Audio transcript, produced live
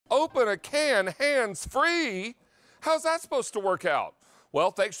open a can hands-free. How's that supposed to work out? Well,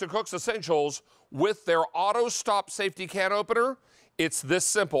 thanks to Cook's Essentials, with their auto stop safety can opener, it's this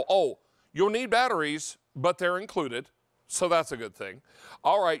simple. Oh, you'll need batteries, but they're included, so that's a good thing.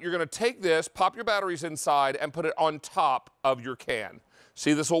 All right, you're gonna take this, pop your batteries inside, and put it on top of your can.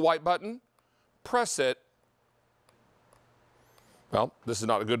 See this little white button? Press it. Well, this is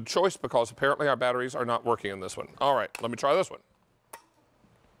not a good choice because apparently our batteries are not working in this one. All right, let me try this one.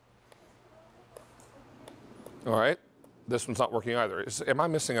 All right, this one's not working either. Am I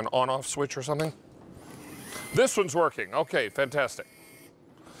missing an on-off switch or something? This one's working. Okay, fantastic.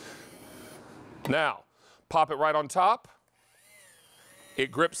 Now, pop it right on top.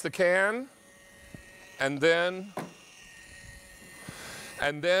 It grips the can, and then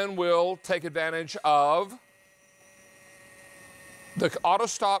we'll take advantage of the auto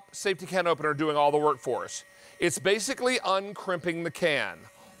stop safety can opener doing all the work for us. It's basically uncrimping the can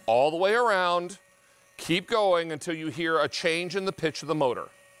all the way around. Keep going until you hear a change in the pitch of the motor.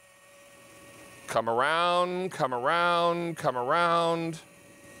 Come around, come around, come around.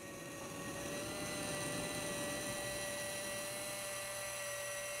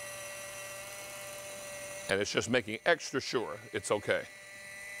 And it's just making extra sure it's okay.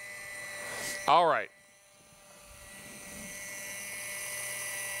 All right.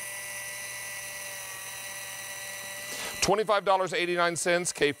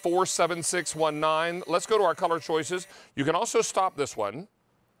 $25.89, K47619. Let's go to our color choices. You can also stop this one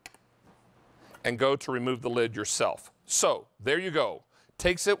and go to remove the lid yourself. So there you go.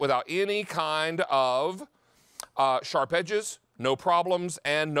 Takes it without any kind of sharp edges, no problems,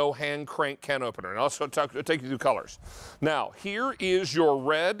 and no hand crank can opener. Now let's take you through colors. Now here is your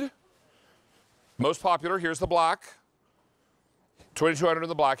red, most popular. Here's the black. 2200 in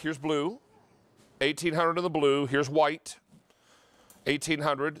the black. Here's blue. 1800 in the blue. Here's white.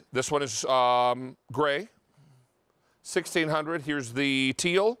 1800. This one is gray. 1600. Here's the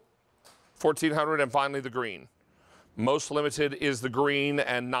teal. 1400, and finally the green. Most limited is the green,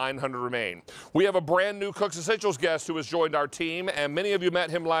 and 900 remain. We have a brand new Cook's Essentials guest who has joined our team, and many of you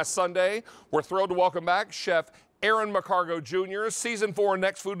met him last Sunday. We're thrilled to welcome back Chef Aaron McCargo Jr., Season 4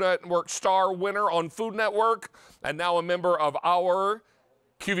 Next Food Network star winner on Food Network, and now a member of our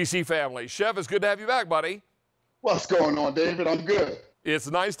QVC family. Chef, it's good to have you back, buddy. What's going on, David? I'm good. It's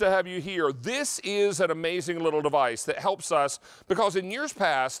nice to have you here. This is an amazing little device that helps us because in years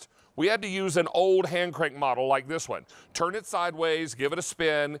past, we had to use an old hand crank model like this one. Turn it sideways, give it a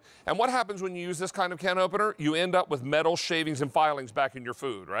spin, and what happens when you use this kind of can opener? You end up with metal shavings and filings back in your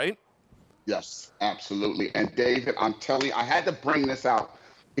food, right? Yes, absolutely. And David, I'm telling you, I had to bring this out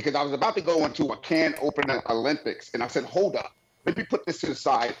because I was about to go into a can opener Olympics, and I said, hold up, let me put this to the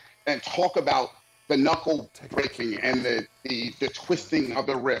side and talk about the knuckle breaking and the twisting of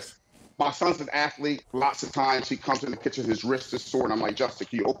the wrist. My son's an athlete. Lots of times he comes in the kitchen, his wrist is sore, and I'm like, Justin,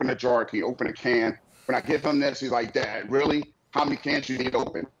 can you open a jar? Can you open a can? When I give him this, he's like, Dad, really? How many cans do you need to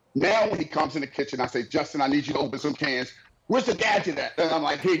open? Now when he comes in the kitchen, I say, Justin, I need you to open some cans. Where's the gadget at? And I'm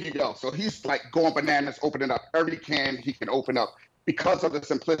like, here you go. So he's like going bananas, opening up every can he can open up because of the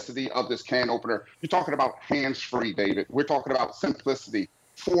simplicity of this can opener. You're talking about hands-free, David. We're talking about simplicity.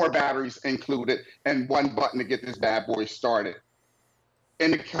 4 batteries included and 1 button to get this bad boy started. In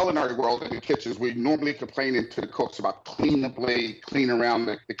the culinary world, in the kitchens, we normally complaining to the cooks about clean the blade, clean around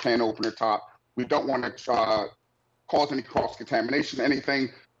the can opener top. We don't want to cause any cross-contamination, anything.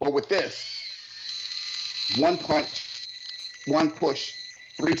 But with this, 1 punch, 1 push,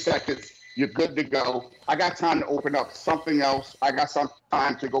 3 seconds, you're good to go. I got time to open up something else. I got some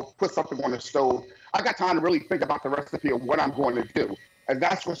time to go put something on the stove. I got time to really think about the recipe of what I'm going to do. And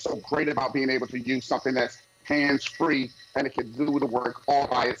that's what's so great about being able to use something that's hands-free and it can do the work all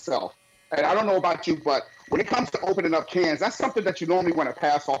by itself. And I don't know about you, but when it comes to opening up cans, that's something that you normally want to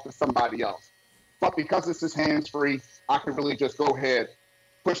pass off to somebody else. But because this is hands-free, I can really just go ahead,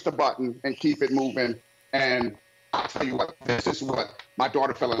 push the button, and keep it moving. And I'll tell you what, this is what my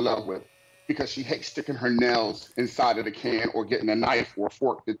daughter fell in love with because she hates sticking her nails inside of the can or getting a knife or a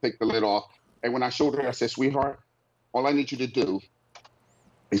fork to take the lid off. And when I showed her, I said, sweetheart, all I need you to do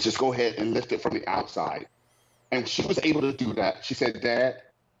is just go ahead and lift it from the outside. And she was able to do that. She said, Dad,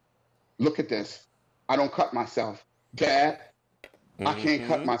 look at this. I don't cut myself. Dad, I can't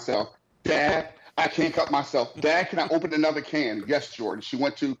cut myself. Dad, I can't cut myself. Dad, can I open another can? Yes, Jordan. She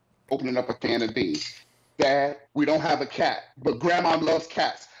went to opening up a can of beans. Dad, we don't have a cat, but Grandma loves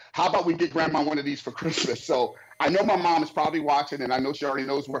cats. How about we get Grandma one of these for Christmas? So I know my mom is probably watching, and I know she already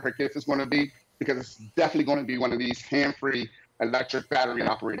knows where her gift is going to be because it's definitely going to be one of these hand-free electric battery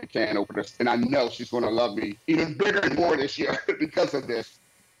operated can openers. And I know she's going to love me even bigger and more this year because of this.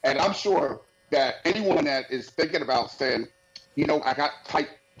 And I'm sure that anyone that is thinking about saying, you know, I got tight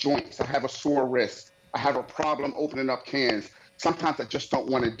joints, I have a sore wrist, I have a problem opening up cans, sometimes I just don't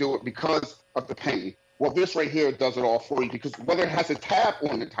want to do it because of the pain. Well, this right here does it all for you, because whether it has a tab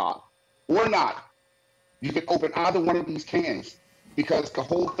on the top or not, you can open either one of these cans, because the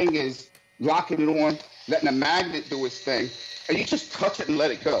whole thing is locking it on, letting the magnet do its thing, and you just touch it and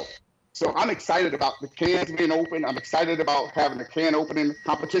let it go. So I'm excited about the cans being open. I'm excited about having a can opening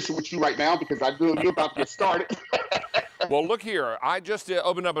competition with you right now, because I know you're about to get started. Well, look here. I just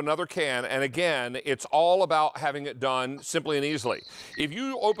opened up another can, and again, it's all about having it done simply and easily. If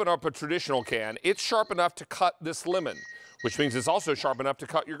you open up a traditional can, it's sharp enough to cut this lemon, which means it's also sharp enough to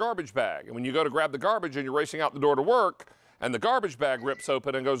cut your garbage bag. And when you go to grab the garbage and you're racing out the door to work, and the garbage bag rips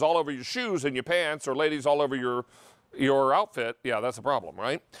open and goes all over your shoes and your pants, or ladies, all over your outfit, yeah, that's a problem,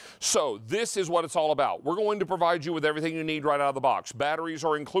 right? So this is what it's all about. We're going to provide you with everything you need right out of the box. Batteries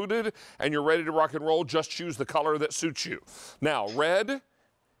are included, and you're ready to rock and roll. Just choose the color that suits you. Now, red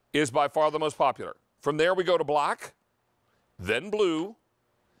is by far the most popular. From there, we go to black, then blue,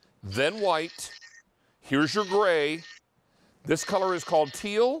 then white. Here's your gray. This color is called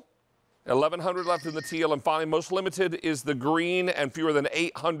teal. 1,100 left in the teal, and finally, most limited is the green, and fewer than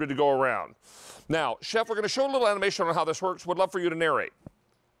 800 to go around. Now, Chef, we're going to show a little animation on how this works. Would love for you to narrate.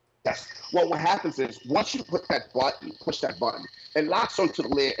 Yes. Well, what happens is once you put that button, push that button, it locks onto the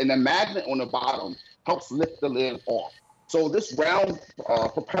lid, and the magnet on the bottom helps lift the lid off. So this round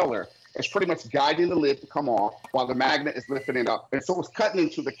propeller is pretty much guiding the lid to come off while the magnet is lifting it up. And so it's cutting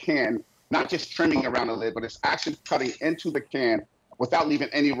into the can, not just trimming around the lid, but it's actually cutting into the can without leaving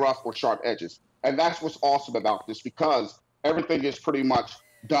any rough or sharp edges. And that's what's awesome about this, because everything is pretty much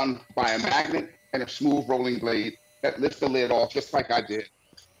done by a magnet and a smooth rolling blade that lifts the lid off just like I did.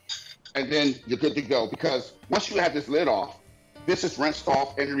 And then you're good to go, because once you have this lid off, this is rinsed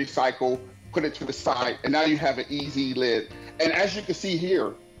off and recycled, put it to the side, and now you have an easy lid. And as you can see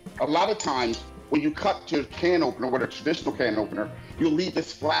here, a lot of times when you cut your can opener with a traditional can opener, you'll leave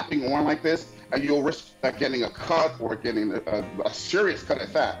this flapping on like this, and you'll risk getting a cut or getting a serious cut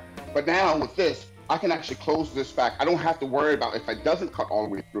at that. But now with this, I can actually close this back. I don't have to worry about if it doesn't cut all the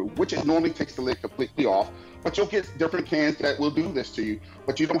way through, which it normally takes the lid completely off, but you'll get different cans that will do this to you,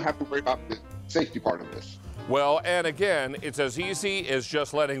 but you don't have to worry about the safety part of this. Well, and again, it's as easy as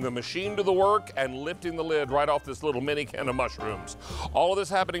just letting the machine do the work and lifting the lid right off this little mini can of mushrooms. All of this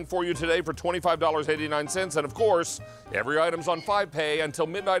happening for you today for $25.89. And of course, every item's on 5-pay until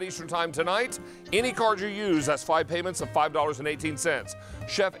midnight Eastern time tonight. Any card you use, that's 5 payments of $5.18.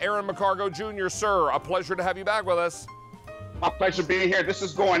 Chef Aaron McCargo Jr., sir, a pleasure to have you back with us. My pleasure being here. This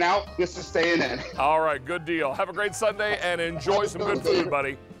is going out. This is staying in. All right, good deal. Have a great Sunday and enjoy some good food,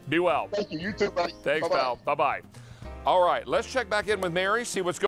 buddy. Be well. Thank you. You too, buddy. Thanks, pal. Bye-bye. All right, let's check back in with Mary, see what's going on.